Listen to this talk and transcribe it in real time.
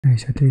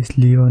So this is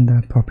Leon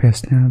the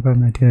Professional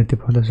from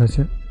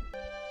 1994.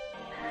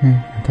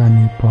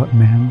 Tony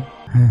Portman.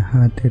 I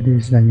heard that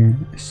this is like a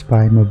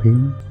spy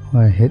movie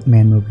or a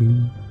hitman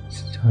movie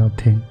sort of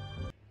thing.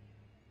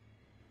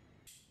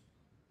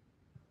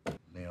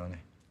 Leone.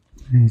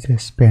 It's a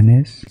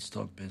Spanish. Let's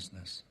talk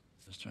business.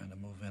 Just trying to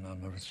move in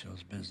on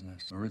Maurizio's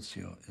business.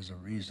 Maurizio is a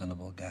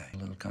reasonable guy. A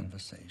little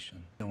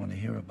conversation. I want to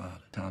hear about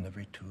it. Town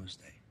every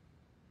Tuesday.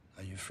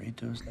 Are you free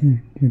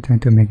Tuesday? You're trying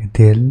to make a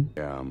deal.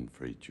 Yeah, I'm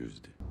free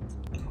Tuesday.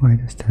 Why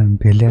does the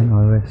villain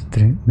always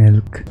drink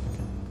milk?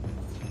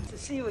 To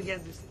see you again,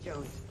 Mr.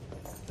 Jones.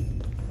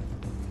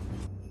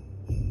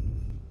 You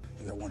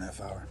got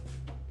 1/2 hour.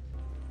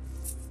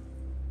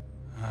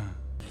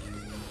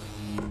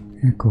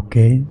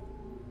 Cocaine.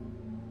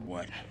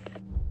 What?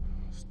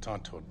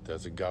 Tonto,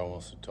 there's a guy who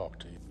wants to talk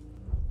to you.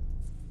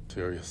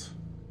 Serious.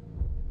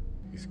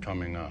 He's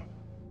coming up.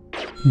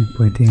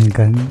 Pointing a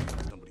gun.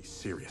 Somebody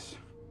serious.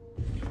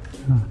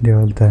 They're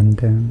all done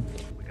then.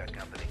 We got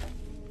company.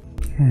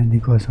 And he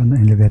goes on the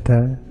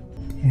elevator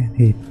and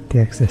he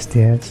takes the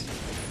stairs.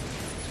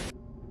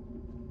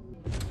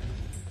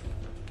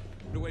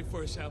 Wait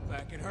for us out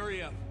back and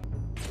hurry up.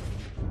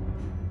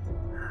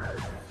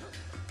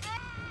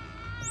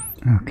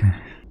 Okay.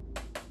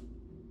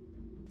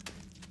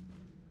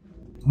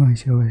 Why is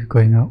she always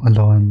going out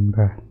alone,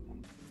 bruh?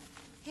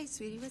 Hey,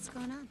 sweetie, what's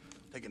going on?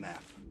 Take a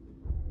nap.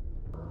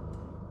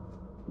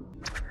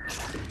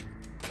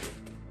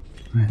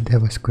 Well,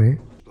 that was great.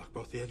 Block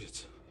both the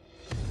exits.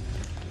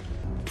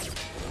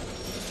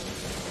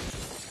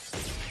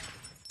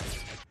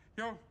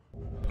 Yo.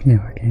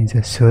 Yeah, I can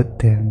just shoot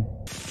them.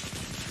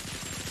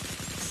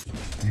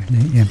 And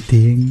then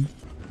emptying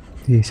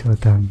the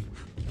shotgun.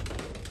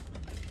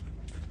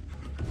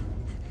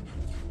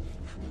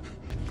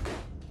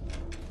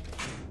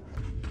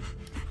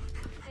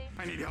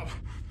 I need help.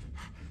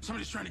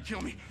 Somebody's trying to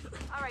kill me.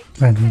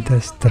 When he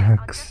does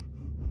drugs.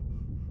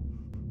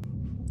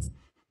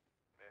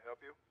 May I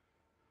help you?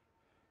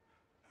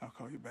 I'll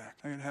call you back.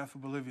 I got half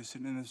of Bolivia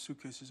sitting in the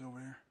suitcases over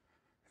here.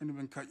 Ain't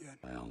been cut yet.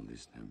 I own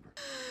this number.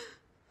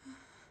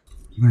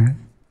 Right.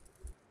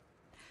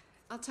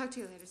 I'll talk to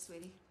you later,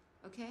 sweetie.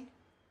 Okay?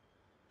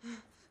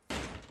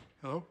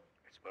 Hello?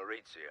 It's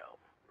Maurizio.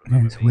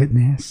 There's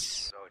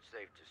witness. So it's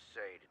safe to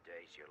say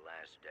today's your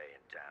last day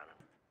in town.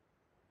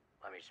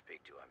 Let me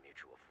speak to our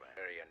mutual friend.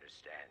 He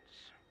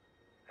understands.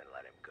 And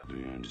let him go. Do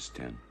you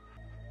understand?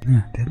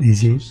 Yeah, that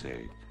easy. So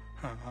say it.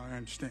 I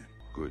understand.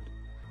 Good.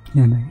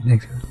 Yeah,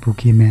 like a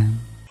Spooky Man.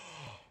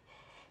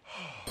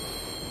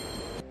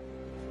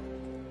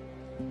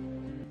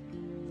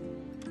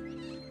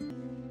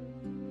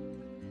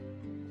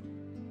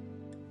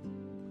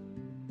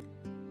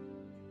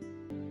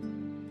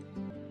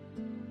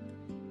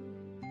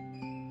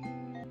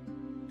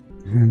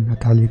 And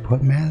Natalie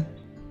Portman.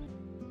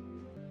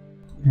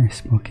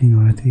 Smoking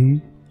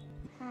already.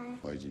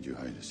 Why did you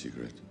hide a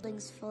cigarette?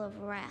 Building's full of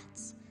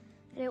rats.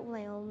 I didn't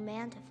want my old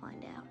man to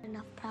find out.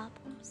 Enough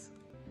problems.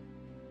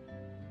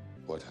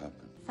 What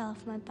happened? Fell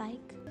off my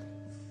bike.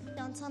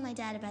 Don't tell my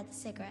dad about the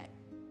cigarette,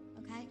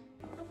 okay?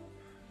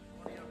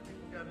 I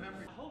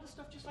hold the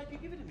stuff just like you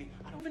give it to me.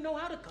 I don't even know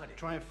how to cut it.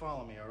 Try and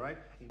follow me, all right?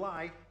 In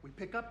July, we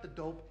pick up the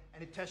dope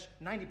and it tests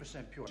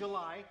 90% pure.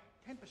 July,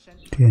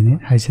 10%.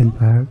 Janet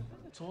Heisenberg.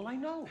 That's all I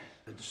know.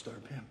 To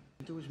disturb him.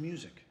 Do his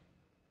music.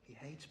 He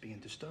hates being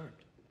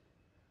disturbed.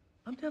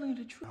 I'm telling you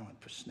the truth. Talent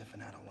for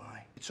sniffing out a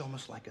lie. It's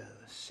almost like a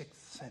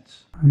sixth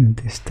sense.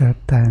 This third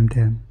time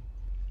then.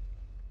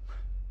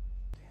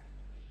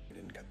 You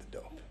didn't cut the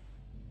dope.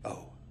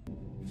 Oh.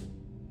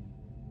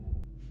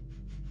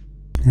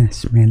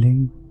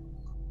 Smelling.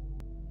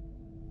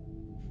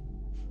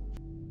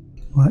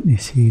 What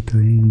is he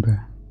doing,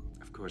 bruh?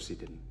 Of course he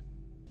didn't.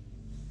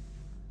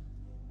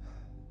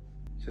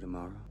 So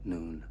tomorrow,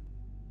 noon.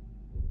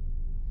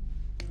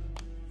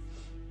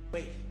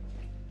 Wait.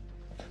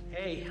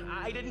 Hey,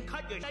 I didn't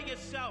cut you. Say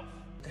yourself.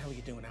 What the hell are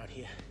you doing out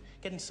here?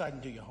 Get inside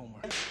and do your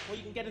homework. Or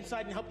you can get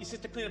inside and help your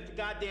sister clean up the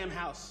goddamn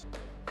house.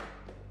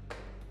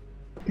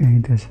 Okay,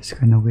 this is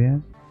kind of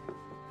weird.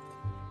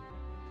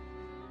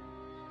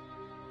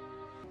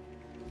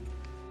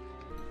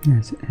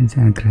 Yes, it's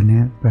a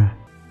grenade, bruh.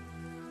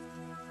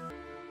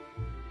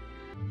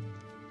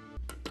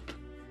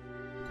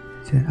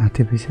 It's an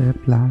artificial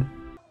plant.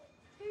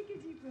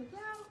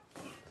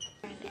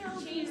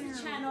 Change the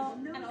channel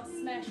and I'll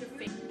smash your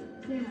face.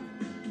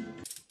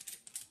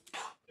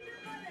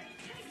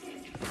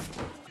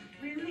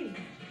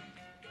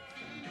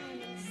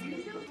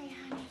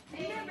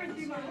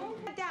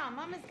 Down,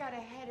 Mama's got a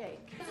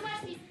headache. Let's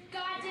watch these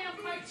goddamn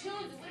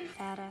cartoons.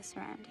 Badass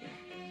around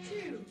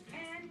here.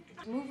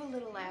 Move a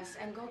little less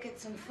and go get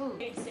some food.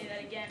 Can't say that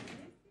again.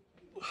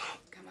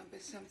 Come up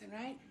with something,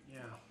 right?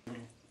 Yeah.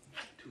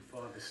 Too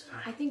far this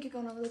time. I think you're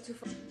going a little too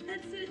far.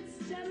 That's it,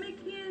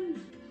 stomach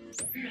in.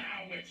 For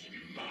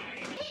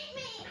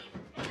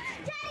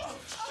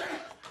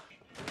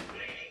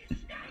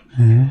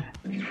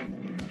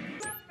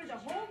the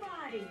whole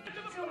body.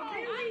 So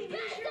really,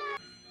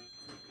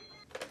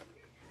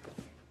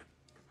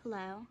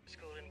 Hello?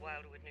 School in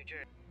Wildwood, New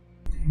Jersey.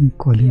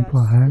 calling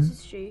for her. This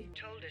is she.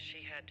 Told us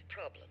she had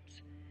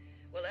problems.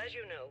 Well, as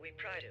you know, we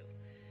try to.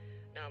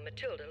 Now,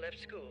 Matilda left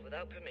school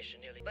without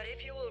permission nearly. But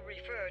if you will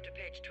refer to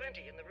page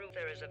 20 in the rule,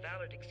 there is a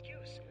valid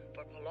excuse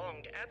for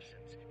prolonged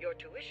absence. Your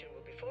tuition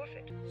will be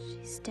forfeit.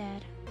 She's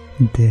dead.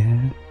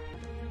 Dead.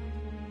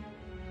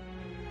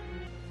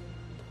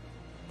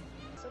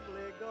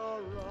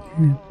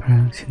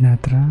 Frank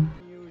Sinatra.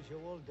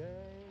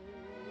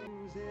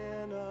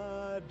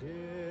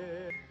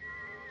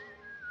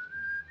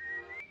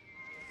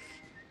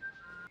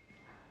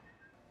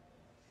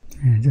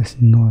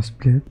 Just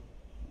nosebleed.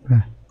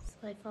 Is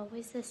life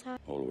always this hard?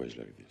 Always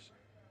like this.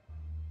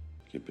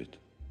 Keep it.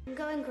 I'm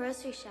going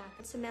grocery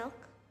shopping. Some milk?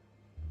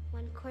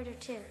 1/4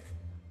 too.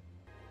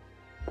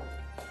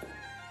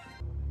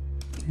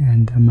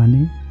 And the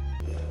money.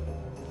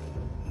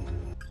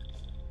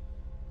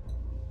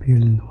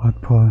 Bill, what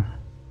for?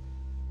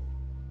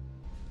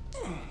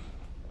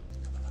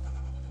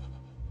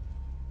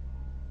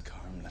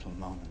 Calm little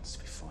moments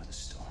before the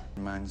storm.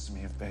 Reminds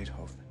me of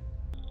Beethoven.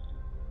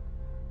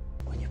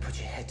 When you put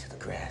your head to the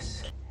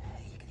grass,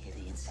 you can hear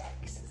the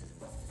insects.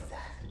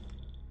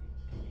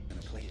 I'm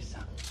gonna play this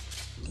out.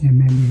 Yeah,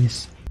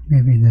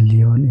 maybe the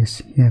Leon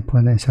is here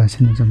for the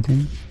assassin or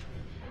something.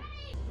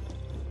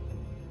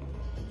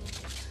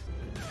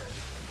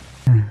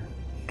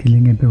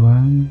 Killing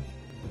everyone.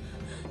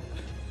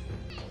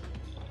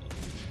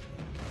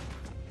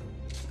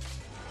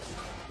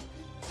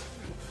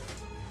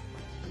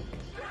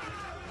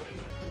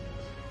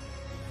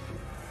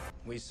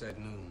 We said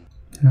noon.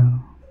 So,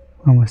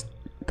 almost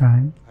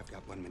time. I've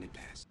got 1 minute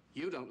past.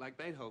 You don't like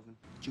Beethoven.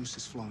 Juice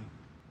is flowing.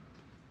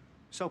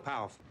 So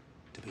powerful.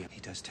 To be,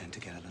 he does tend to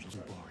get a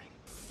little boring.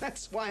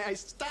 That's why I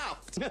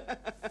stopped.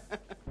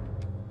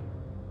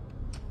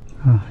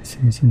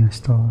 She's in a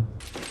store.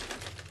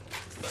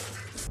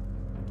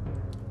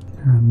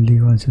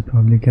 Leon should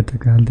probably get the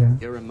girl there.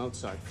 You're a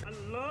Mozart. I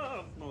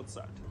love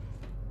Mozart.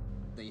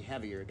 The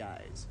heavier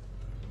guys.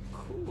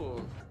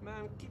 Cool.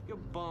 Man, keep your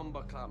bum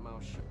bucklot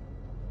mouth shut.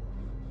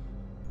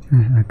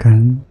 A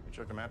gun.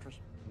 Check the mattress?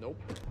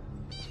 Nope.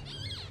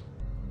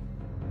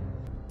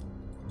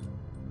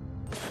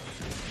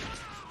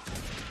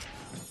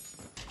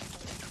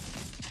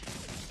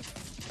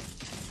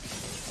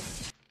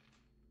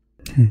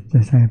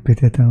 Just like a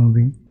Predator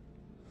movie.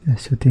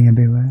 Just shooting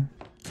everywhere.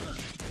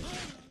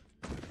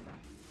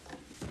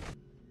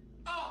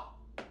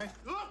 Hey,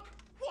 look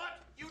what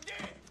you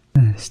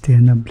did!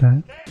 Stain of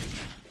blood.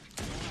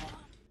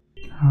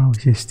 How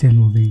is she still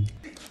moving?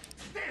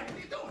 Damn, what are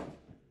you doing?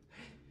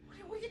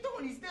 What are you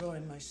doing? He's Go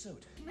in my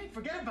suit. Hey,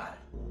 forget about it.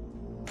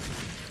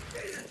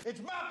 It's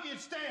Mafia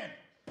Stan.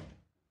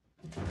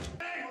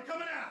 Hey, we're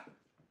coming out.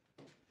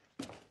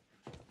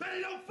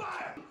 Benny, don't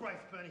fire!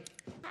 Christ, Benny.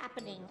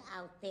 Happening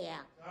out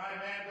there. All right,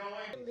 man,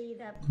 going. Leave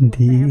that poor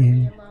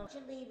family alone.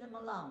 Should leave them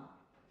alone.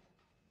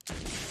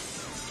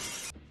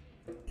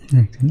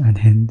 Acting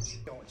unhinged.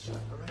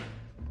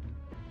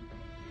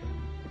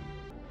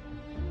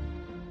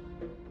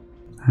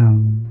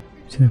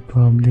 Should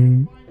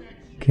probably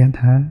get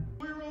her.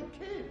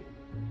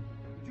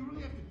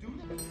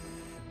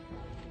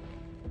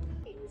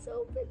 Please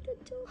open the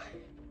door.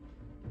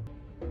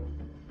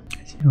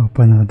 She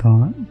opened her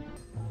door.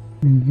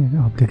 Get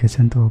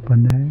obligation to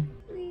open there.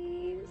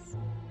 Please.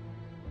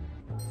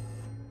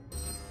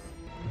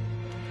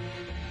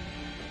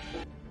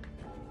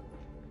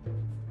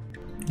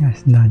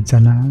 Yes,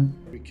 nonchalant.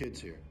 3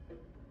 kids here.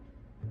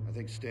 I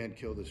think Stan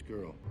killed this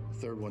girl. The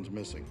third one's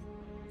missing.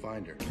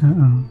 Find her.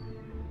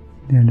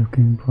 They're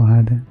looking for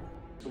her there.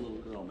 It's a little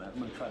girl, man. I'm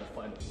gonna try to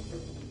find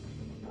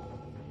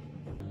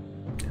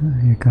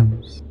her. Here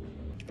comes.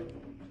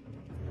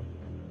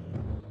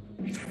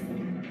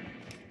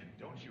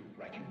 Don't you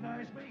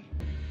recognize me?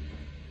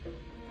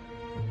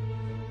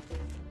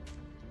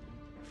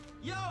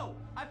 Yo!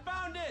 I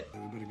found it! We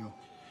better go.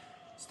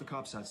 It's the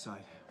cops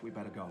outside. We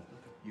better go.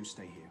 You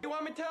stay here. You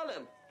want me to tell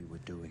him? We were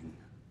doing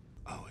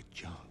our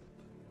job.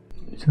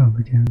 So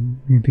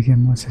we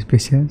became more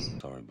suspicious.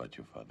 Sorry about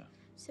your father.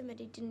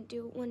 Somebody didn't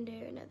do it one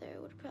day or another. I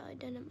would have probably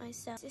done it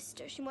myself.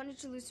 Sister, she wanted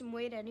to lose some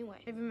weight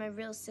anyway. Even my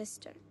real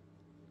sister.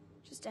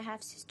 Just a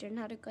half sister,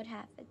 not a good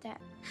half at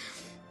that.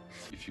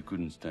 If you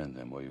couldn't stand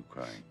them, why are you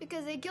crying?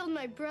 Because they killed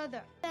my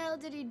brother. What the hell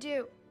did he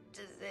do?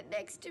 Just sit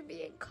next to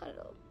me and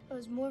cuddle. I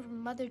was more of a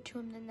mother to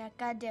him than that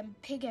goddamn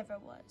pig ever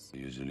was.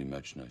 You're usually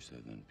much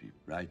nicer than people.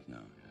 Right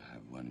now, I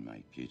have one in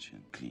my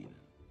kitchen, clean.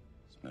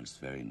 Smells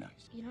very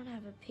nice. You don't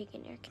have a pig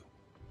in your kitchen.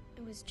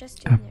 It was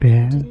just A in there.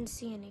 bear? I didn't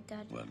see any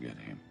goddamn. Well, get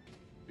him.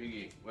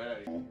 Biggie, where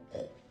are you?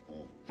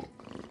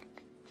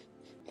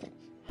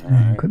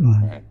 Good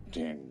one.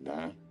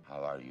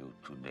 How are you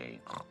today?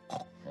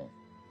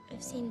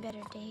 I've seen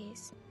better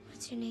days.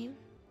 What's your name?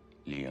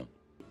 Leon.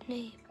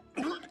 Name.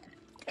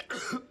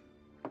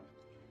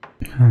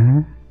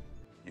 Huh?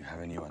 You have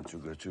anyone to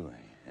go to?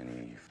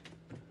 Any...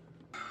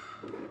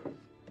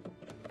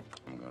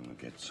 I'm gonna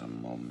get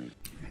some more milk.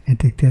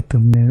 Addicted to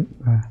milk.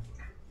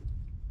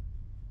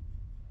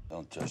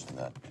 Don't touch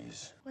that,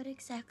 please. What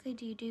exactly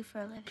do you do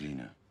for a living?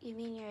 Cleaner. You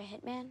mean you're a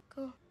hitman?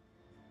 Cool.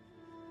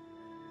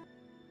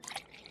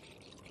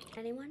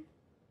 Anyone?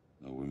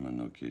 No women,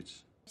 no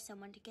kids.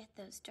 Someone to get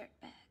those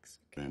dirtbags.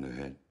 Grand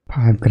ahead.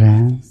 5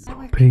 grand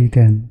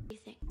pre-done.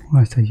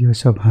 What's the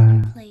use of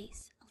her?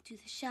 Place. I'll do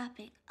the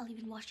shopping. I'll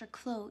even wash her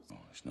clothes. Oh,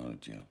 it's not a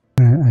deal.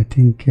 I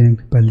think killing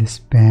people is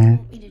bad.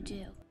 What me to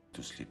do?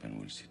 To sleep and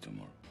we'll see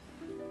tomorrow.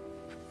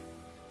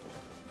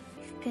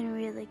 You've been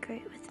really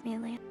great with me,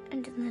 Liam.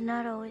 And they're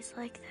not always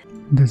like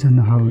that. Doesn't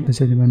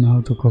even know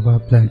how to cover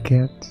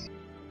blankets.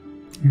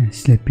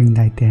 Sleeping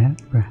like that,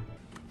 bruh.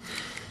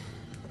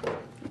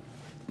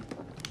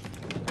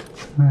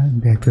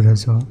 Back to the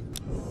job.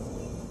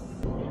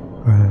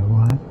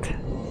 What?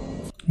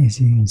 Is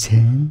he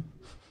insane?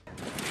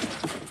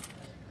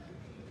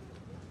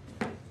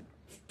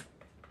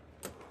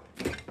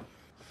 You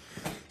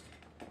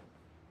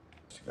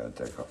gotta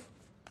take off.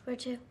 Where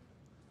to?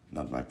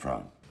 Not my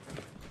problem.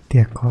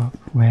 Take off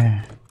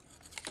where?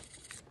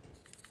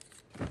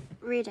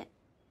 Read it.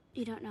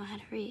 You don't know how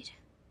to read.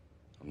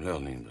 I'm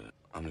learning, but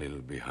I'm a little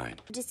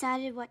behind. I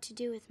decided what to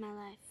do with my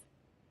life.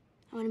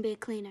 I want to be a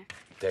cleaner.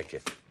 Take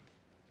it.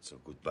 It's a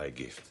goodbye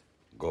gift.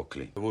 Go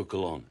clean. Work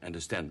alone.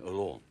 Understand?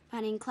 Alone.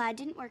 Bonnie and Clyde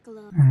didn't work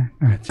alone.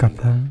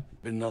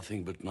 Been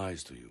nothing but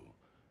nice to you.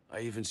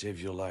 I even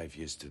saved your life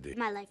yesterday.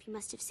 My life, you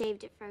must have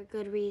saved it for a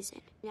good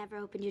reason. You never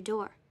opened your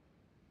door.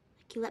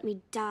 Like you let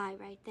me die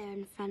right there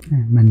in front of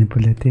me.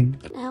 Manipulating.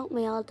 Help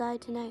me, I'll die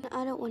tonight.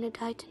 I don't want to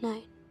die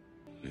tonight.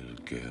 Little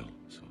girl,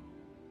 so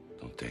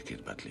don't take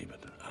it but leave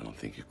it. I don't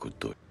think you could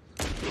do it.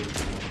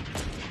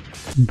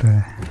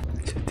 But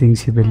shooting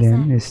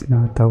civilian is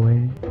not the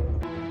way.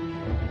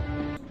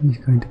 It's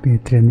going to be a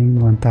training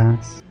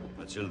montage.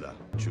 Matilda,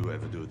 don't you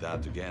ever do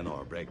that again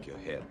or break your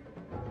head.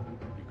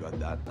 You got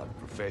that? Not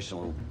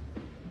professional.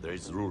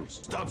 There's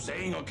rules. Stop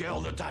saying okay all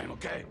the time,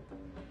 okay?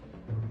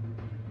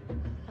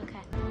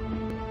 Okay.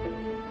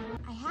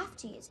 I have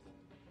to use it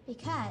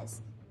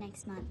because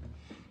next month,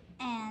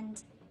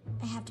 and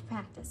I have to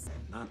practice.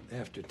 Not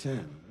after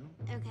 10.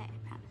 Okay, I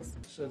promise.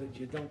 So that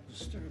you don't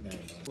disturb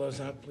anyone. Close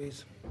out,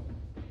 please.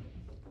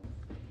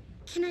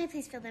 Can I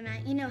please fill them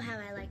out? You know how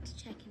I like to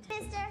check in.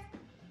 Mister?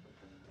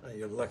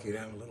 You're lucky to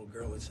have a little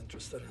girl that's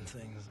interested in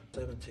things.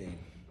 17.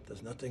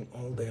 Does nothing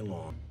all day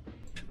long.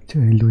 To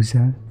a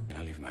loser.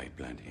 I'll leave my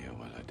plant here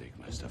while I take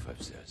my stuff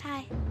upstairs.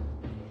 Hi.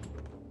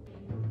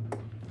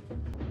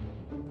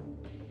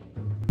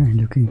 I'm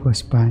looking for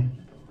spy.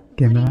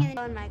 Camera.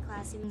 In my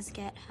class, things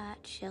get hot,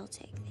 she'll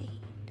take the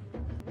heat.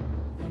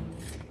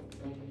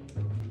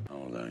 How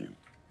old are you?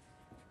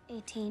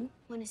 18.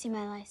 Want to see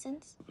my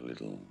license? A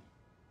little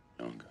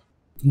younger.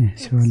 Yeah,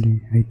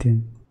 surely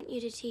 18. I want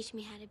you to teach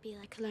me how to be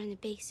like, to learn the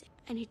basics.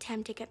 I need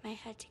time to get my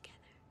head together.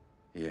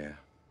 Yeah,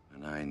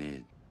 and I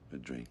need a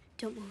drink.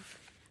 Don't move.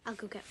 I'll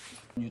go get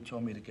one. You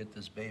told me to get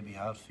this baby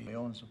out for you.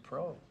 Leon's a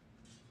pro.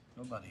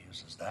 Nobody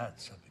uses that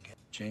except again.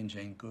 Change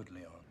ain't good,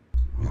 Leon.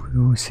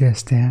 Who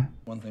says that?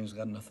 One thing's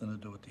got nothing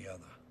to do with the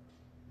other.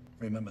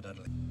 Remember that,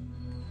 Leon.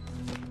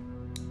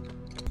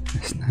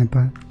 A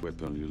sniper.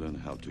 Weapon you learn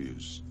how to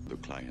use. The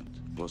client.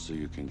 Closer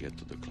you can get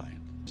to the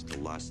client. It's the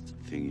last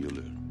thing you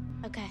learn.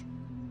 Okay.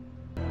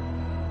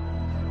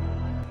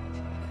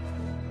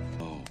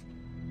 Oh.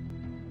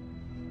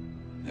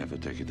 Never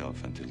take it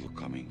off until you're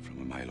coming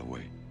from a mile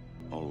away.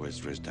 Always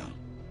dress down.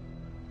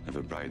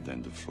 Never brighter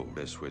than the floor.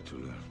 Best way to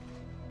learn.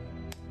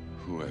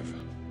 Whoever.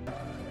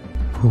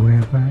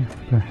 Whoever.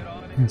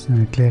 That's not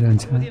a clear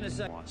answer.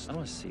 I want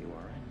to see you,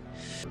 all right?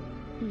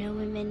 No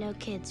women, no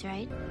kids,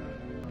 right?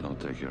 Don't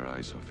take your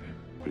eyes off him.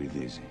 Breathe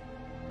easy.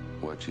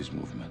 Watch his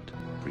movement.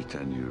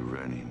 Pretend you're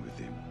running with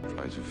him.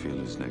 Try to feel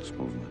his next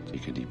movement.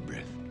 Take a deep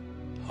breath.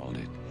 Hold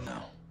it.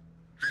 Now.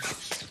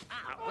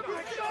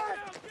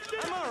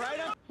 I'm all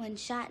right. One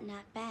shot,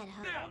 not bad,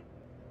 huh?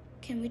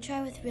 Can we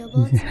try with real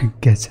bullets now?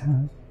 Gets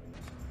out.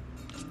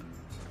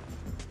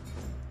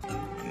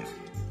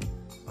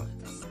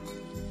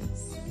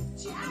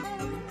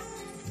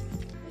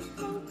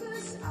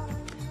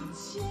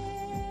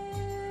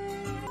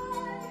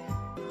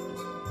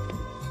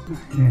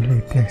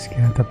 Really takes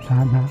care of the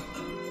plan now.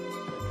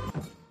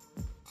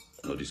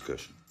 No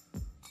discussion.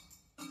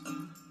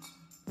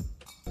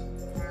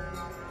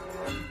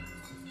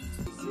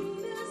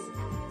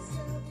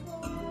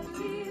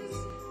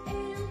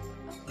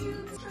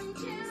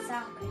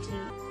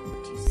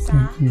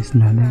 He's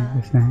learning,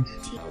 that's nice.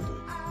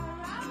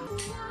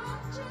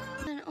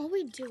 And all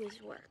we do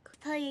is work.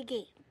 Play a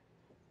game.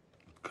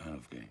 What kind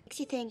of game? Makes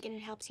you think and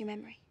it helps your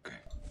memory.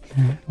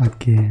 What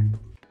game?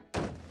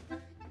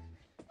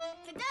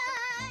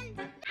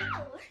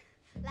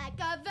 Like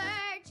a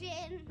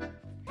virgin.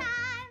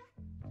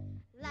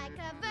 Like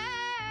a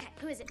virgin.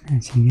 Who is it?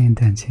 Singing and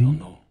dancing.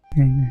 No.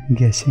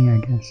 Guessing, I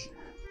guess.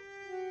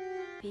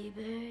 Happy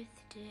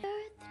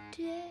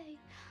birthday,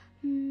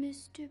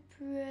 Mr.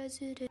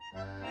 President.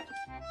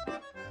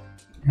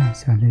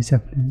 That's Charlie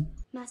Chaplin.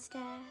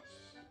 Mustache.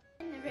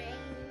 In the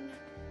rain.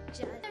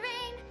 Just the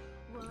rain.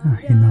 Oh,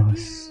 he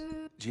knows.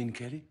 Gene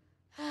Kelly?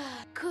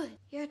 Good.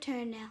 Your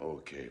turn now.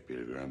 Okay,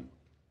 Peter Graham.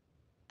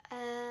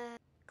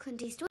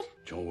 Clint Eastwood?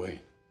 John Wayne.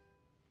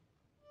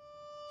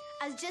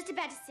 I was just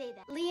about to say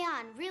that.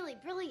 Leon, really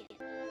brilliant.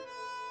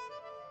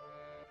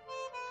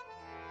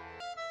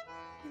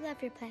 You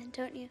love your plant,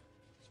 don't you?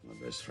 It's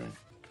my best friend.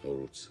 No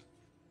roots.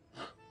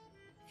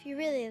 If you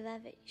really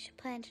love it, you should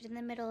plant it in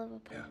the middle of a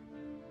pond.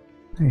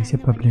 It's a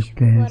I'm the one you public should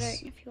be watering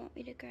place. if you want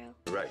me to grow.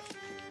 Right.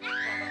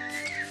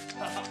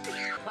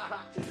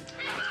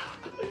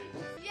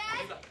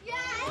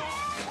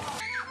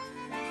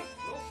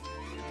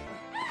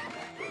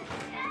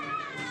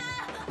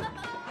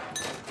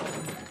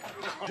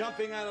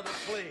 Jumping out of the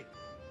plane.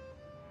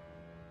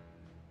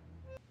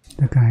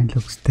 The guy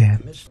looks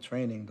dead.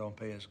 Training don't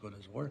pay as good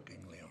as working,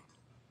 Leon.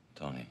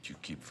 Tony, you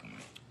keep from me.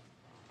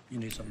 You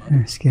need some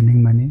money?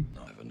 Skinning money.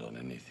 No, I haven't done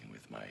anything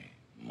with my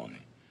money.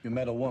 You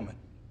met a woman.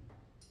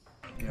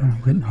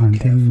 With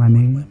hunting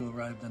money. You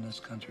arrived in this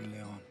country,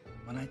 Leon.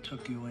 When I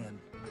took you in.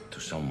 To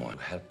someone,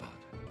 help out.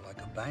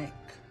 Like a bank.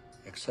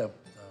 Except,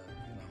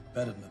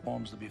 better than the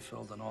forms to be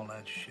filled and all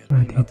that shit.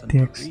 But it Nothing to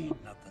takes read,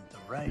 nothing to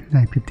write.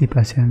 like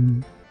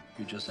 50%.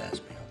 You just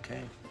ask me,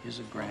 okay? Here's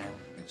 $1,000.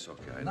 It's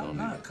okay, I No, don't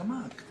no, need it. come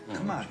on.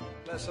 Come on.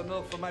 Let some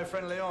milk for my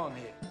friend Leon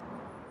here.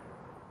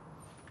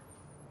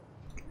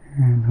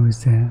 And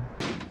who's there?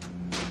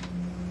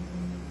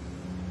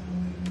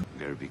 You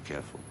gotta be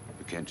careful.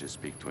 You can't just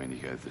speak to any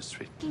guy at the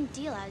street.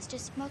 Deal, I was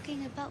just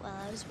smoking a butt while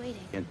I was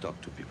waiting. You can't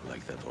talk to people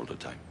like that all the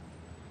time.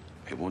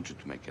 I want you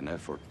to make an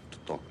effort to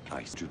talk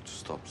nice. You to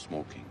stop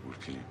smoking. We'll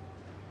kill you.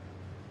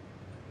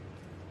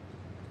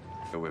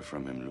 Get away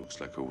from him. Looks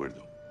like a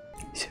weirdo.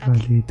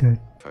 Surely that.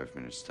 5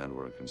 minutes, stand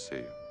where I can see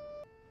you.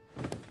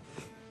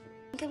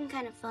 I think I'm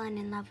kind of falling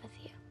in love with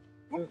you.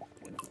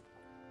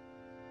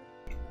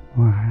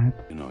 What?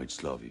 You know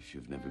it's love if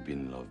you've never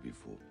been in love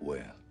before.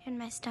 Where? In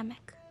my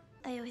stomach.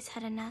 I always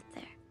had a knot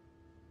there.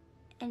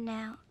 And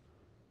now,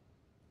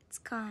 it's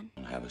gone.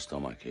 I don't have a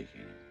stomachache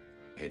anymore.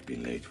 I had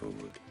been late for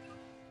work.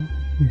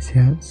 This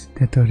helps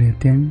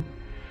deteriorating.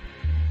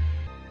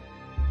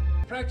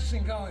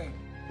 Practicing going.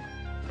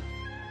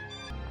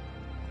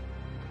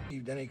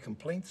 Received any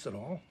complaints at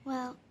all?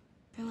 Well,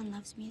 everyone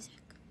loves music.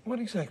 What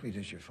exactly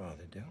does your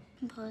father do?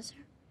 Composer.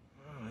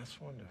 Oh, that's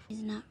wonderful.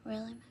 He's not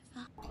really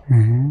my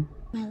father.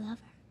 My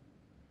lover.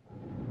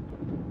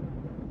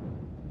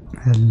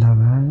 I love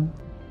her.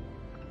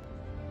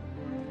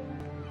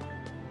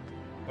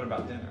 What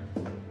about dinner?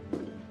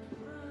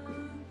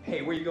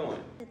 Hey, where you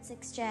going? It's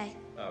 6J.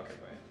 Oh, okay,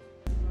 go ahead.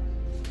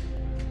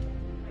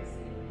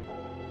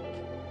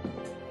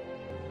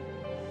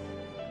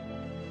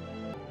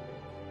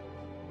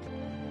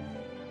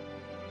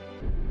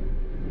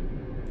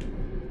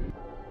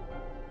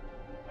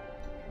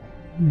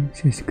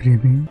 She's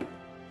screaming.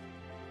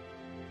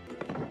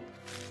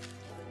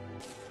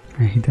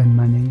 Hidden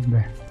money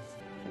back.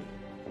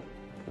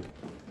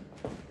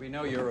 We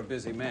know you're a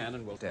busy man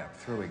and we'll step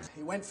through it.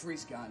 He went for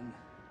his gun.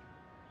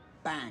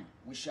 Bang.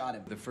 We shot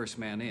him. The first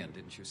man in,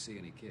 didn't you see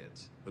any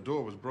kids? The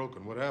door was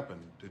broken. What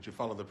happened? Did you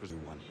follow the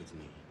prison? One with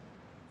me.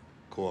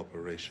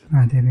 Cooperation.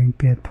 Are they being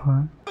paid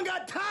for? I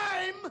got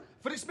time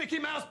for this Mickey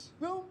Mouse.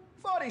 Room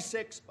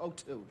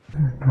 4602.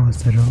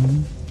 Close the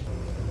room.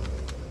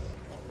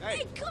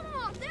 Hey, come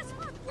on! That's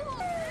my floor!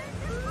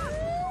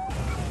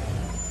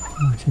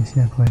 Oh, she's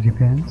here for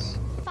revenge.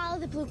 Follow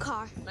the blue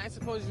car. I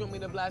suppose you want me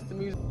to blast the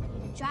music.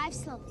 Drive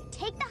slowly.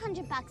 Take the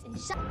 $100 and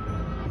shut.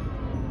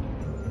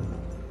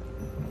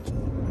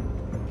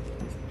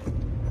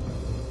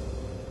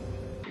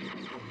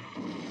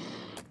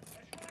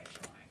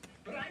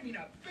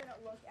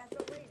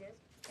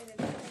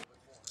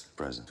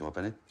 Present.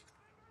 Open it.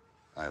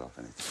 I'll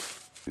open it.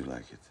 You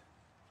like it.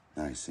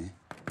 Nice, see?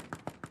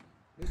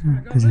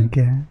 Doesn't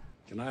care.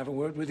 Can I have a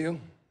word with you?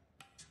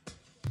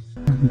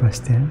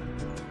 Busted.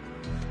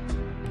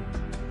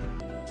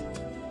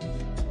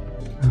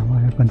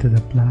 What happened to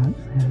the plot,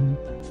 man?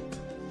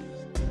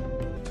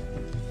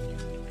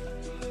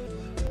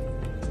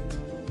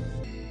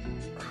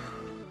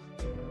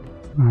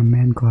 My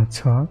man got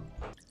shot.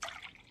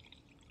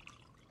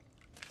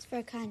 It's for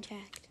a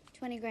contract.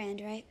 20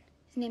 grand, right?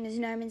 His name is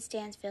Norman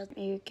Stansfield.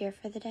 Are you gear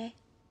for the day?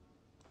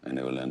 I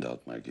never lend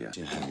out my gear.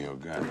 You have your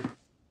gun.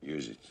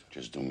 Use it.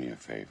 Just do me a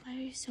favor. Why are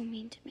you so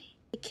mean to me?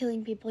 You're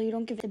killing people. You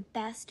don't give the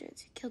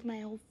bastards who killed my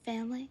whole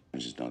family.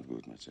 This is not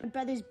good, Matze. My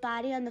brother's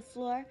body on the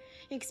floor.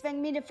 You expect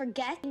me to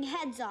forget?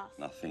 Heads off.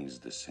 Nothing's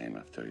the same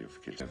after you've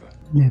killed ever.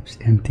 Lips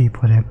empty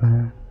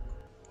forever.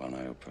 One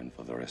eye open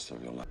for the rest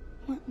of your life.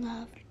 Want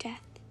love or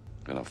death?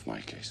 Get off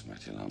my case,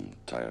 Matil. I'm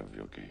tired of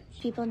your games.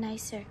 People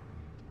nicer.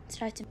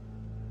 Start to...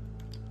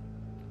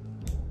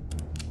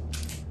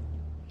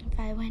 If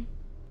I win,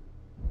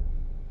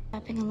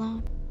 stopping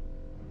alone,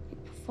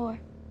 like before.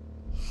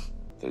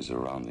 There's a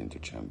round into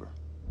chamber.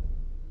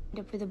 End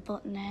up with a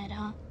bullet in the head,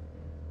 huh?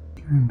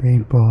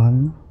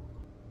 Baseball.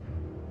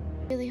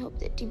 Really hope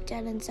that deep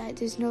down inside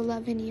there's no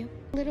love in you.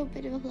 A little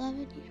bit of love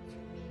in you.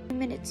 In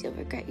minutes you'll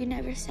regret you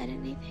never said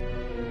anything.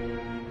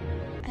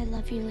 I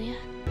love you, Leah.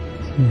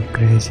 She's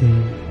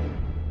crazy.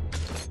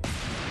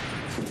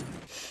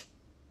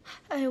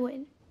 I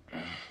win.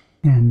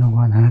 And no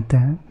one had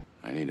that.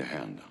 I need a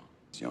hand now.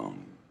 She's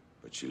young,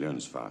 but she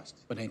learns fast.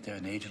 But ain't there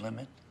an age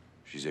limit?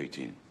 She's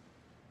 18.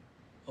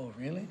 Oh,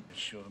 really?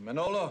 Sure.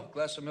 Manolo,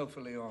 glass of milk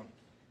for Leon.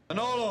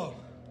 Manolo!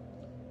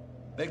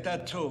 Make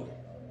that 2.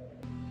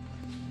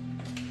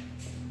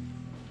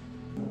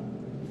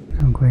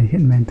 I'm going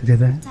hitman to do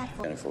that.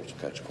 Can't afford to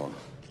catch a corner.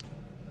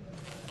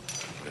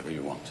 Whatever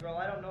you want. Girl,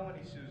 I don't know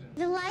any Susan.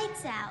 The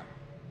light's out.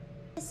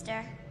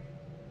 Sister,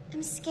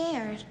 I'm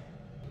scared.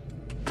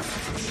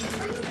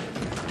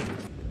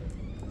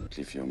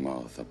 Cliff your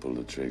mouth, I pull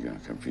the trigger,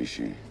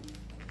 capisci?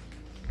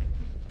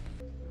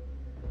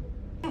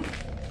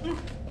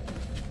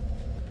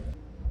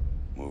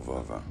 Move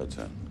over, that's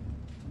it.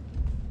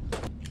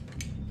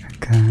 I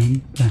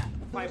can't. A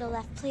little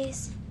left,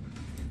 please.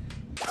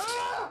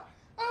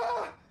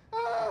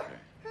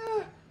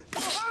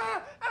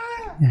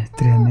 Yeah,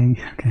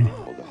 training. Okay.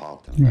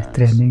 Yeah,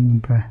 training,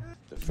 but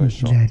The first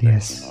shot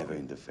hilarious. never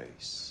in the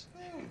face.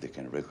 If they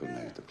can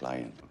recognize the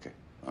client, okay.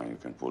 Now you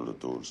can pull the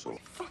tool, so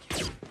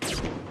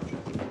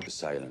the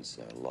silence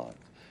a lot.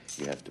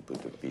 You have to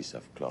put a piece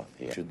of cloth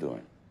here. What you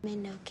doing?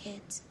 Made no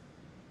kids.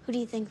 Who do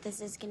you think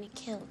this is gonna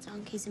kill?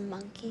 Donkeys and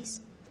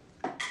monkeys?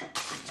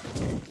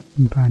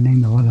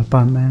 Burning the whole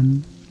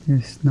apartment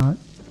is not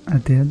a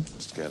deal.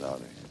 Let's get out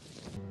of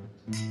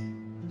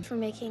here. For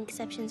making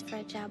exceptions for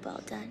a job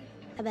well done.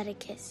 How about a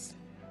kiss?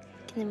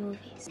 Like in the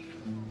movies.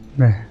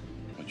 There.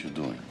 What you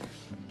doing?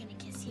 I'm gonna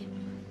kiss you.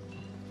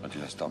 But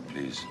you stop,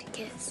 please. A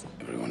kiss.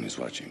 Everyone is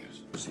watching us.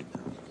 Sit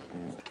down.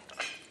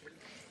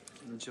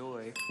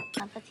 Enjoy.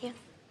 Love with you.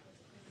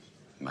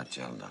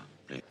 Matilda,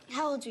 please.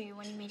 How old were you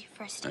when you made your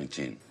first?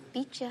 19.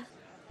 Beat ya.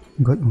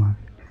 Good one.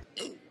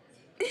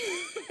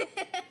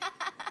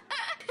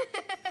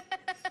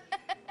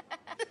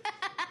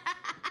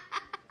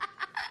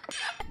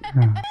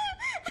 Oh.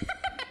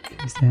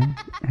 Is that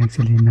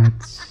actually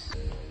nuts?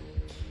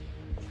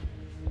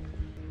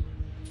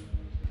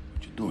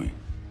 What you doing?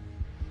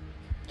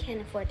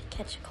 Can't afford to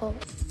catch a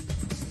cold.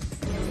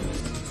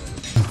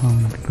 People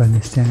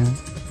understand.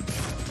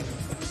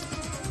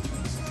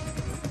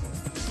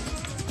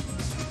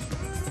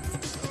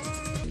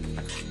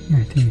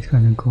 I think it's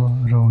gonna go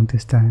wrong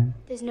this time.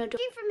 There's no door.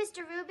 Looking for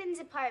Mr. Rubin's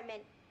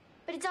apartment,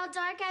 but it's all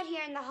dark out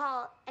here in the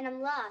hall, and I'm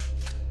lost.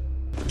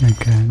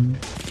 Again.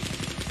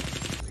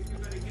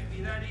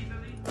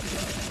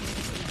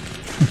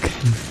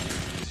 Okay.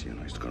 You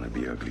know it's gonna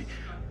be ugly.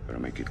 Better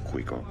make it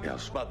quick or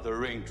else. But the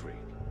ring trick.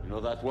 You know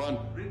that one?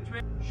 Ring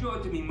trick? Show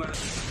it to me, mother.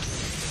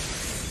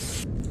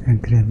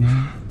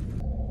 Agreement.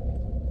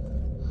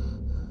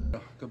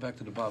 Go back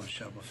to the barber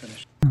shop. We'll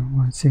finish.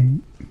 One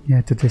thing you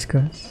have to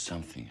discuss.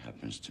 Something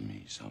happens to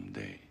me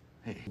someday.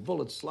 Hey,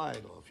 bullets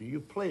slide off you. You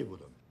play with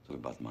them. Talk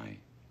about my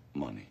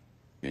money.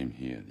 Came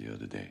here the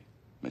other day.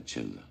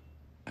 Matilda.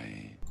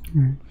 I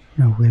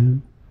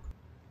will.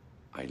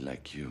 I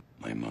like you.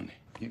 My money.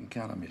 You can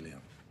count on me,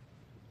 Leo.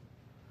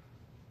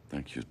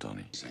 Thank you,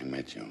 Tony. Since I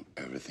met you,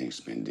 everything's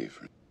been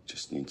different.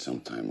 Just need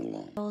some time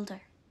alone.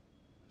 Older.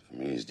 For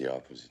me, it's the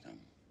opposite. I'm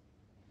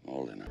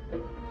old enough.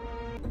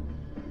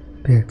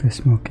 Back to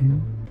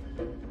smoking.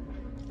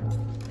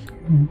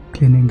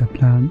 Cleaning the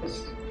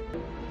plants.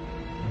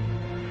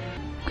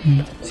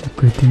 Okay, so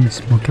quitting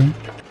smoking.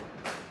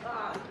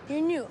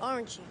 You're new,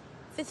 aren't you?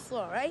 5th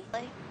floor, right?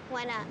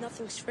 Why not?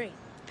 Nothing's free.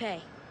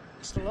 Pay.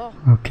 It's the law.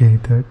 Okay,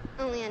 dude.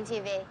 Only on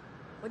TV.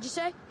 What'd you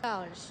say?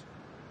 $1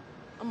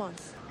 a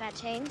month. Got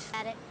change?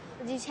 Got it.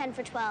 We'll do 10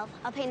 for 12.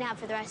 I'll pay now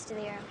for the rest of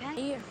the year, okay?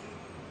 A year.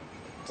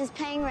 Just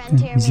paying rent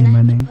here Easy mean I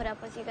have money. to put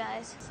up with you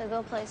guys. So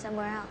go play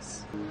somewhere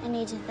else. I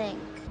need to think.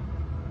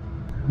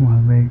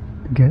 One way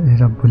to get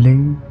rid of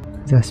bullying.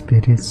 The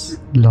spirits.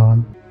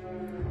 Lol.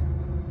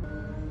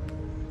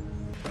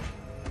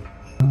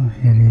 Oh,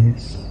 here it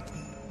is.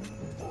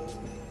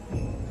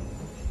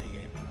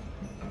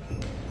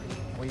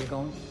 Where you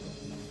going?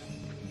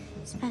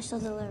 Special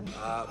delivery.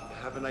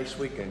 Have a nice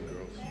weekend,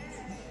 girls.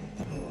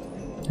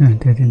 They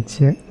didn't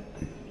check.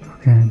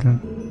 Okay, I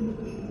don't.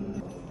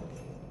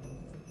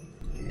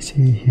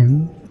 See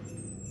him.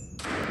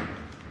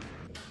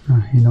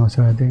 He knows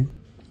already.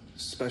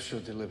 Special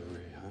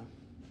delivery,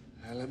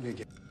 huh? Let me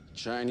get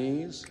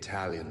Chinese,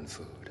 Italian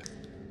food.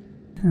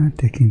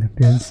 Taking the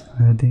pills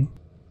already.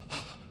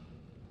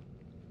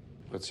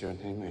 What's your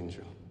name,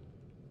 Angel?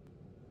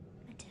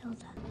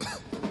 Matilda.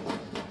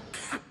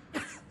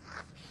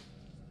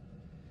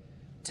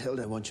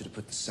 Tilda, I want you to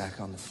put the sack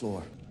on the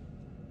floor.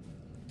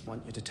 I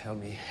want you to tell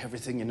me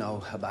everything you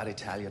know about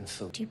Italian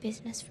food. Do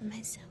business for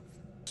myself.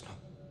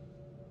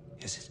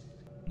 Is it?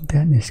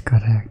 That is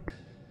correct.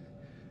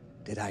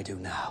 Did I do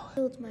now?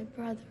 Killed my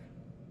brother.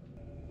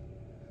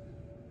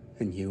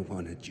 And you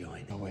want to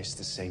join? Always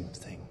the same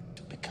thing.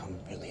 To become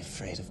really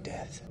afraid of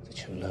death.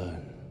 That you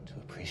learn to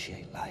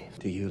appreciate life.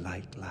 Do you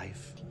like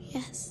life?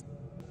 Yes.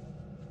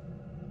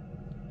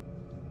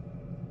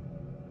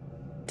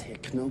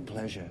 Take no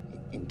pleasure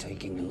in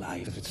taking a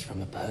life if it's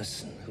from a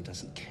person who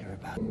doesn't care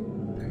about it.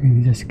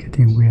 It's just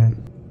getting weird.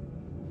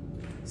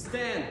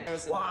 Stan! I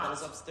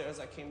was upstairs,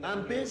 I came down.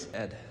 I'm busy.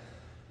 Ed.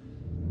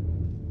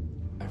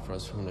 I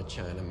froze from the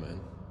Chinaman.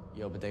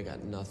 Yo, but they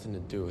got nothing to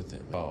do with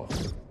it. Oh.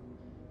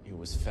 He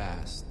was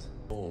fast.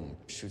 Boom.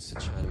 Shoots the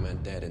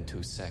Chinaman dead in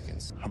 2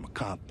 seconds. I'm a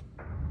cop.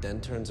 Then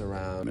turns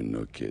around. And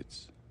no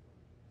kids.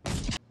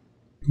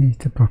 He's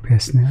the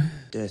professional.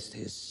 Death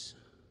is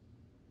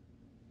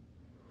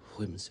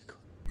whimsical.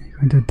 You're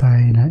going to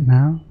die right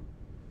now?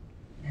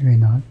 Maybe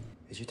not.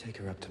 Did you take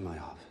her up to my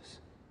office?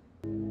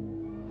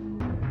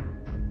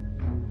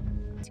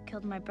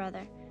 Killed my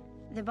brother.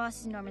 The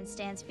boss is Norman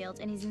Stansfield,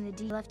 and he's in the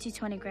D. Left you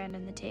 20 grand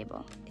on the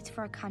table. It's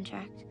for a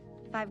contract.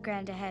 5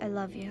 grand ahead. I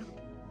love you.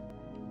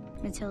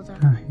 Matilda.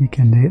 You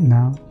can do it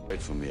now. Wait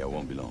for me, I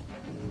won't be long.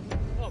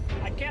 Look,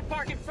 I can't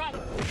park in front.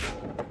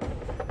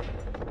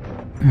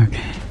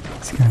 Okay,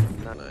 let's go.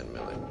 9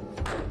 million.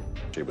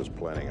 She was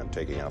planning on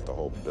taking out the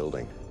whole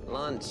building.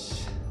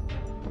 Lunch.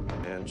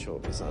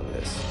 Anchovies on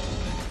this.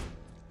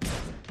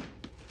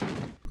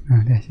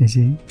 Oh, that's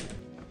easy.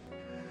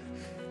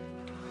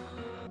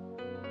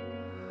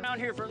 Around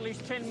here for at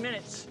least 10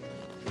 minutes.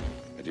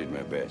 I did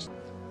my best.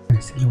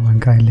 There's still one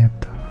guy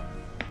left.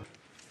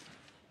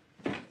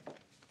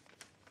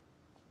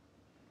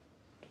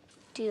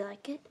 Do you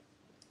like it?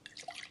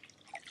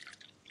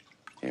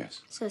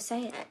 Yes, So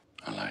say it.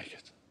 I like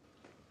it.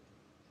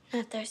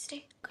 Not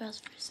thirsty? Girl's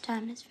first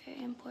time is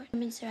very important. It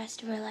means the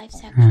rest of her life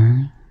What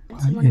sexually.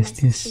 It's in one of my is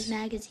this? sister's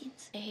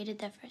magazines. They hated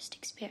their first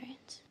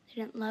experience.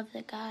 They didn't love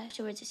the guy.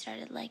 Afterwards, they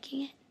started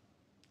liking it.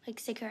 Like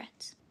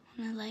cigarettes.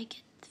 And I like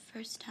it the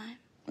first time.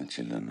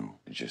 Matilda, no,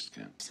 I just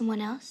can't.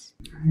 Someone else?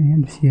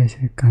 And she has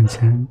her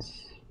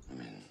concerns. I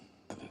mean,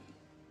 I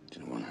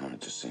didn't want her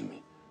to see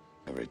me.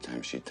 Every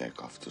time she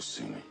take off to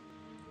see me,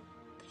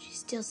 She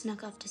still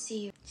snuck off to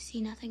see you.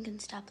 See, nothing can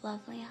stop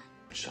love, Leon.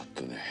 shot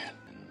to the head,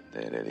 and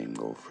they let him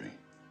go free.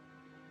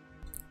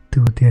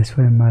 2 days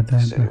for a mother,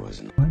 Said it but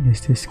wasn't. what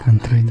is this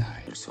country?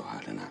 I also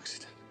had an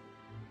accident.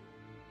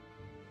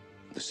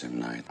 The same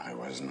night I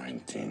was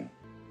 19,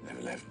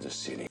 they left the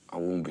city. I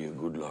won't be a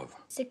good lover.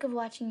 Sick of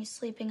watching you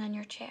sleeping on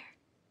your chair.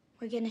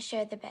 We're gonna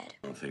share the bed.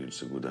 I don't think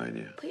it's a good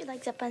idea. Put your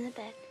legs up on the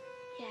bed.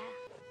 Yeah.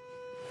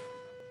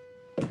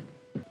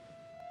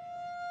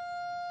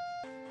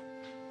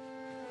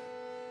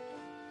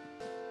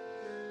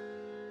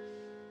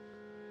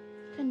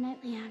 Good night,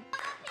 Leon.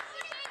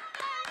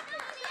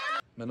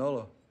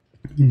 Manolo.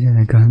 Is that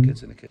a gun?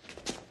 Kids in the kitchen.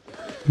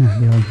 Yeah,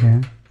 they all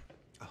here.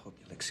 I hope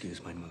you'll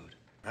excuse my mood.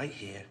 Right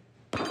here,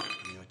 on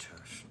your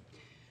turf.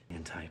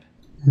 And type.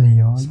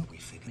 Leon. So we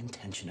think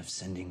intention of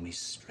sending me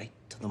straight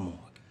to the morgue.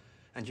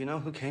 And you know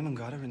who came and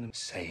got her in the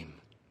same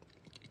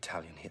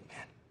Italian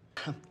hitman?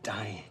 I'm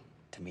dying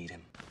to meet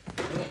him.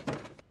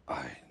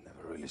 I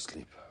never really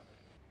sleep.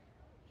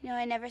 You know,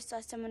 I never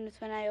saw someone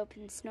with one eye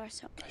open snore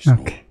so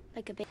Okay.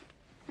 like a baby.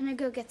 I'm gonna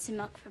go get some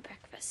milk for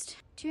breakfast.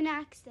 2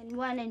 knacks, then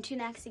 1 and 2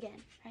 knacks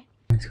again, right?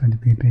 It's going to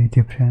be very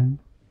different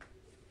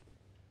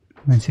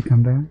when she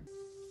come back.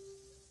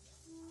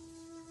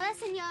 Hola,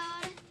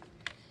 senor.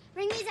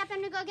 Bring these up.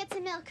 I'm gonna go get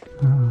some milk.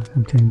 Oh,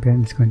 something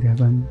bad is going to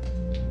happen.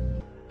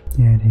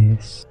 Yeah, it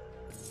is.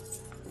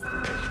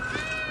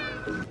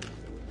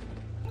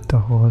 The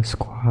whole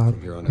squad.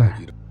 From here on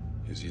out,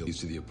 here's the keys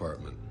to the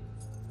apartment.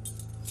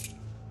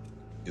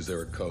 Is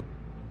there a code?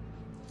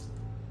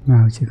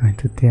 Now she's going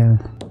to tell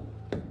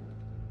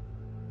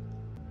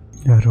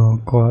the roll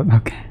call.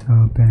 Okay,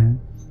 so bad.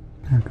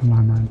 Oh, come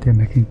on, man. They're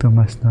making too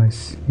much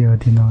noise. You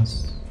already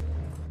knows.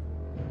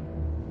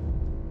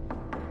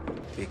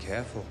 Be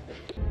careful.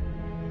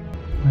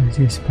 What is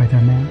this,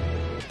 Spider-Man?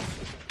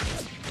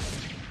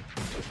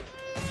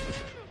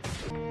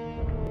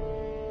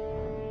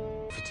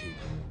 Fatigue.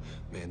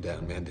 Man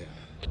down, man down.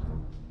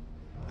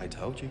 I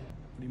told you.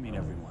 What do you mean,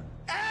 everyone?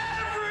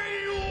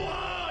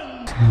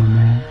 Oh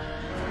man.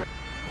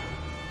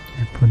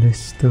 The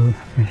police too.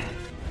 Okay.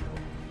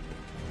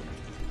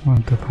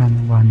 1 to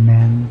find 1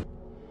 man.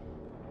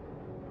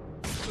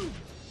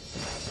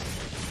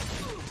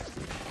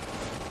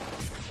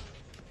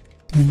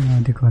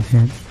 Oh, they got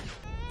hit.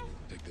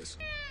 Take this.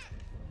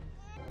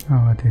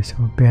 Oh, they're so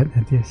bad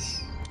at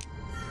this.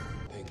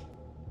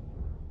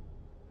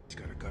 He's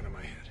got a gun in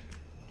my head.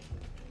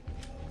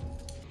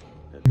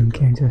 You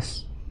can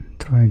just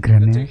throw a Now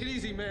grenade. take it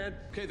easy, man.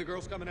 Okay, the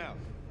girl's coming out.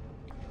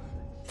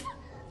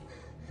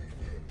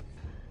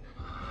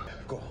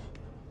 Go.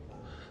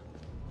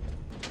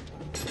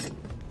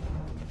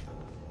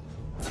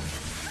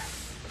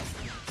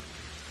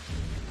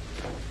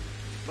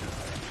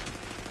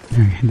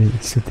 Okay,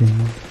 they're shooting.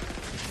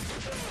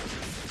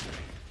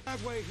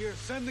 Driveway here.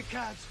 Send the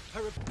cats.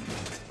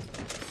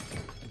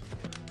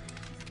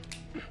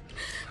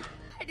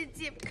 I didn't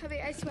see him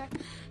coming, I swear.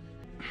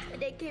 But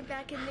they came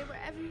back and they were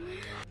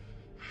everywhere.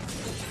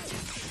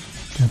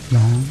 The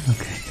plan.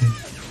 Okay,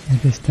 good.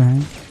 At this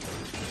time.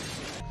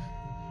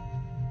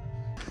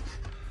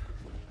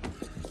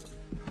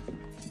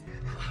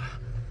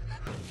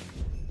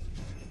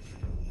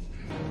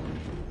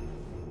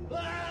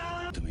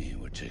 To me,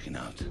 we're checking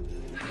out.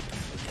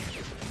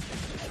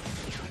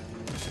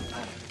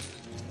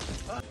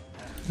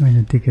 May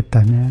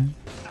natikitan yan.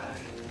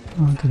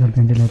 Oh, to the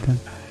ventilator.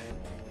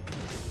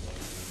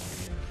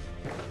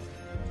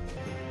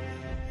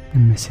 A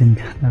machine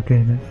gun.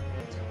 Okay, then.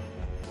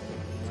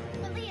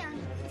 But Leon,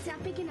 it's not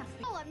big enough.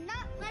 Oh, I'm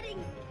not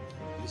letting.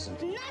 Listen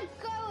to I'm not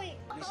going.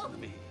 Listen to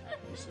me.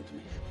 Listen to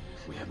me.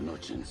 We have no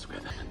chance. swear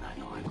that. And I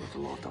know I got a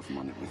lot of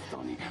money with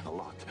Tony. A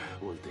lot.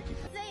 We'll take it.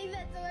 Say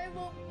that so I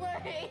won't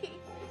worry.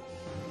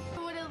 I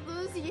want to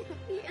lose you.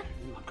 Yeah.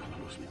 You're not gonna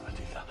lose me,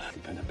 Matilda.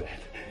 Sleep in the bed.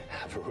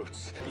 Have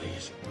roots.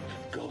 Please.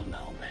 Go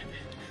now, baby.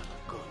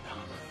 Go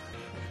now.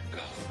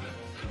 Go.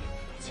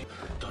 See,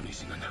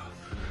 Tony's in the now.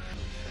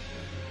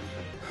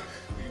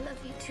 I love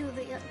you too,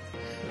 Leon.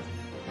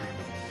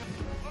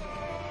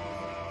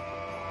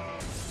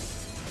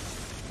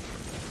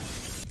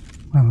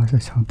 What was I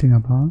shouting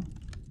about?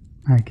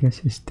 I guess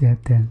it's dead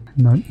then.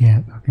 Not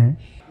yet, okay?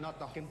 Not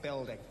the fucking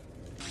building.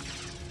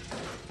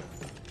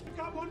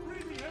 Got one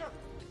breathing here.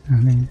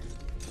 Okay.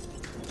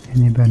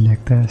 Anybody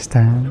like the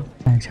stand?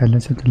 I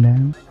challenge to the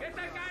land. Get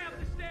that guy up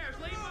the stairs.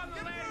 Leave him up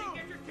the landing.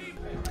 Get your team.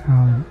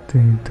 How do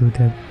you do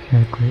that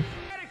real quick?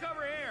 Medic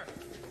over here.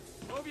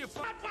 Move your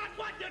foot.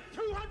 What? You're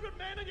 200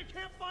 men and you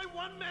can't find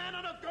one man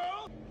on a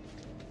girl?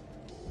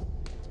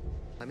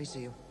 Let me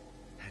see you.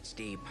 That's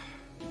deep.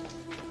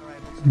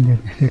 Get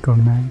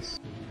recognized.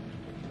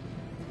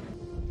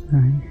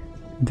 Right.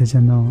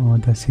 Doesn't know or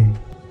does he?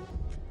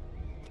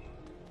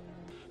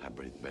 I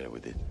breathe better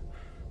with it.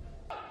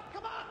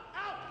 Come on,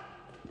 out!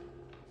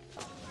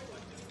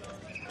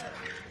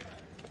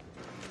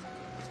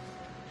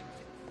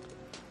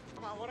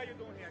 Come on, what are you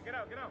doing here? Get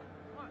out, get out.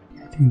 Come on.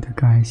 I think the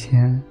guys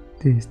here.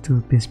 This is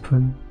too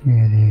peaceful.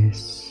 Here it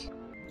is.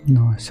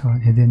 No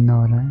shot. He didn't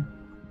know, right?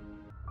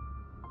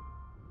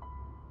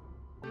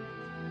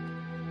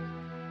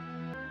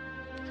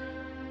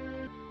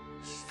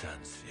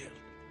 Stansfield.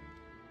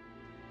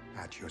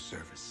 At your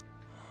service.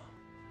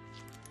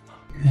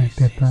 Yeah,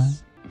 Pepper.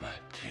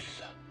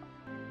 Matilda.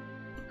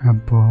 A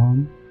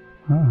bomb.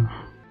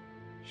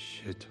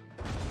 Shit.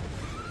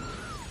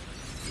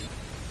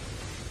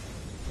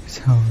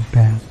 So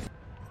bad.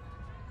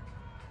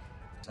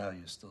 Sal,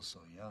 you're still so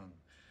young.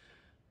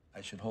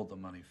 I should hold the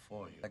money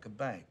for you, like a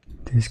bank.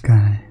 This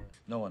guy.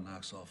 No one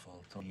knocks off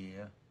all a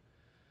year.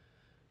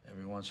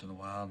 Every once in a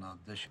while, now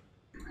this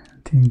I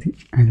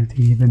don't think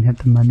he even had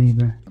the money,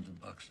 but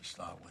 $100 to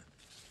start with.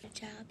 A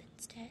job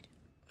instead.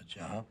 A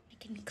job? I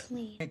can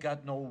clean. Ain't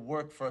got no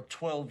work for a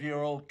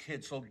 12-year-old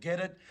kid, so get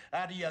it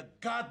out of your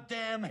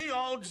goddamn head. He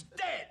owns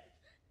dead.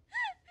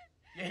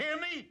 You hear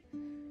me?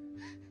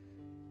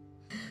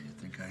 You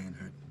think I ain't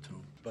hurting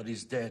too? But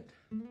he's dead.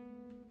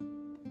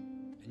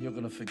 And you're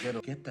gonna forget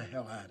it. Get the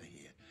hell out of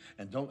here.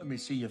 And don't let me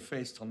see your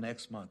face till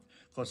next month.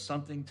 Cause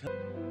something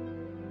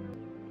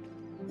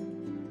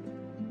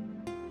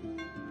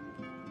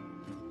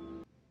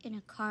In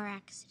a car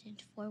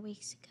accident 4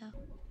 weeks ago.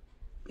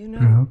 You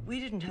know, we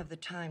didn't have the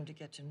time to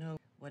get to know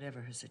whatever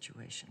her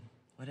situation.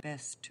 What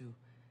best to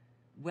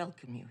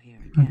welcome you here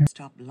again.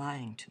 Stop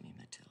lying to me,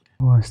 Matilda.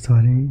 war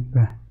story,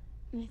 but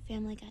My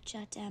family got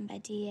shot down by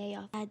DA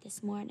off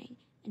this morning,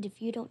 and if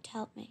you don't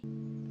help me...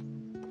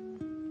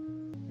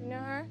 You know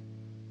her?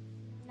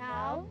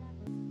 No.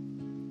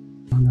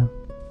 now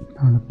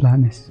the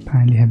plan is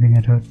finally having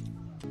a road.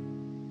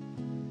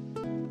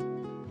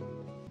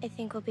 I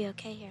think we'll be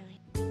okay here, Lee.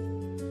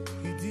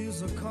 Okay,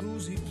 there's a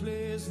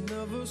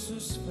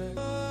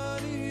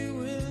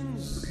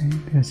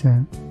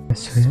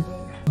sweat.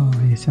 Oh,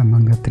 he's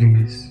among the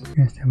trees.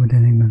 Yes, that would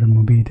have another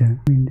movie there.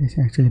 I mean, there's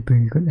actually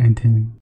pretty good ending.